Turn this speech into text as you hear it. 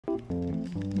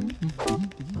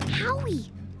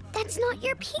Howie, that's not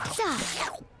your pizza.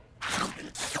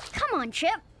 Come on,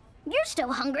 Chip. You're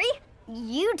still hungry.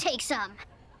 You take some.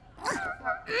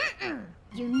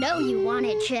 You know you want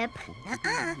it, Chip.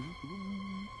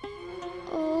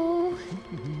 Oh.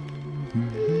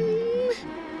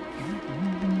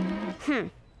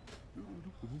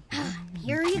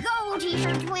 Here you go,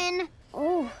 T-shirt twin.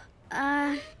 Oh,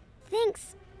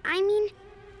 thanks. I mean,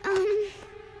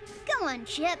 Go on,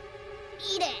 Chip.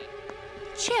 Eat it.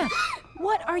 Chip,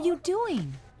 what are you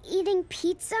doing? eating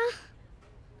pizza?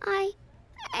 I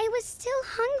was still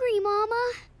hungry,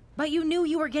 Mama. But you knew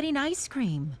you were getting ice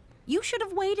cream. You should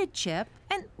have waited, Chip.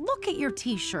 And look at your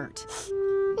t-shirt.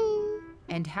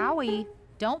 And Howie,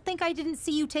 don't think I didn't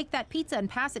see you take that pizza and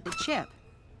pass it to Chip.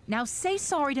 Now say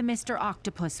sorry to Mr.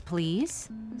 Octopus, please.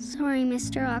 Sorry,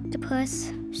 Mr.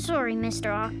 Octopus. Sorry,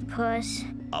 Mr. Octopus.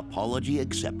 Apology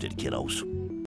accepted, kiddos.